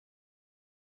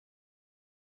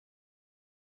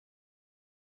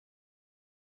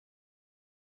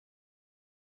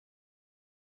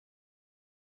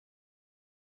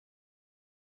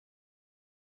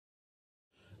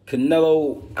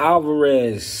Canelo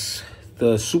Alvarez,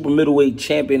 the super middleweight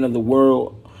champion of the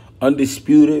world,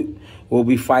 undisputed, will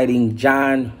be fighting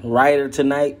John Ryder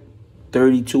tonight,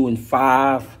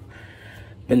 32-5.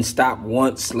 Been stopped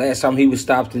once. Last time he was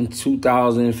stopped in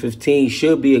 2015.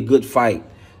 Should be a good fight.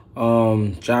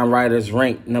 John Ryder's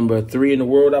ranked number 3 in the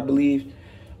world, I believe.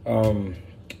 I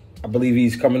believe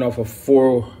he's coming off a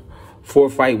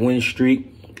four-fight win streak.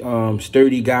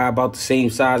 Sturdy guy, about the same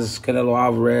size as Canelo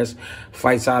Alvarez.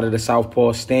 Fights out of the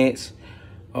southpaw stance.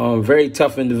 Very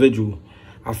tough individual.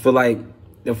 I feel like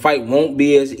the fight won't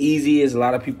be as easy as a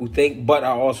lot of people think, but I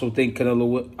also think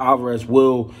Canelo Alvarez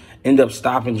will end up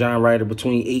stopping John Ryder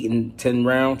between 8 and 10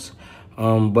 rounds.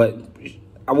 But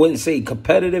I wouldn't say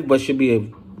competitive, but should be a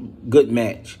good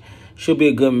match. Should be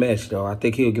a good match, though. I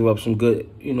think he'll give up some good,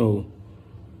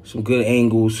 some good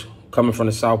angles coming from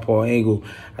the southpaw angle.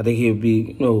 I think he'll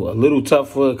be, a little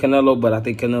tough for Canelo, but I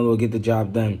think Canelo will get the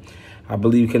job done. I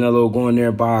believe Canelo will go in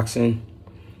there boxing,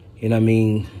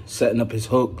 setting up his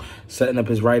hook, setting up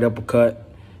his right uppercut,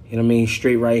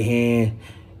 straight right hand,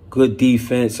 good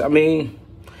defense.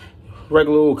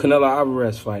 Regular old Canelo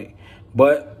Alvarez fight.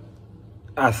 But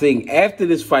I think after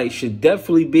this fight should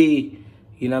definitely be,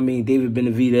 David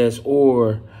Benavidez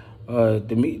or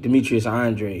Demetrius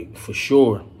Andre, for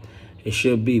sure. It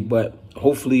should be, but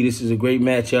hopefully this is a great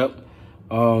matchup.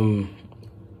 I'm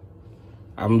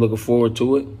looking forward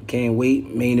to it. Can't wait.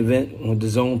 Main event on the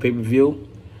Zone pay-per-view.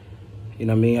 I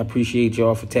appreciate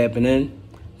y'all for tapping in.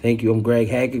 Thank you. I'm Greg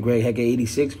Hackett, Greg Hackett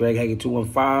 86, Greg Hackett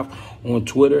 215 on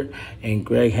Twitter, and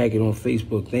Greg Hackett on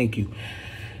Facebook. Thank you.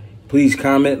 Please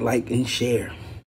comment, like, and share.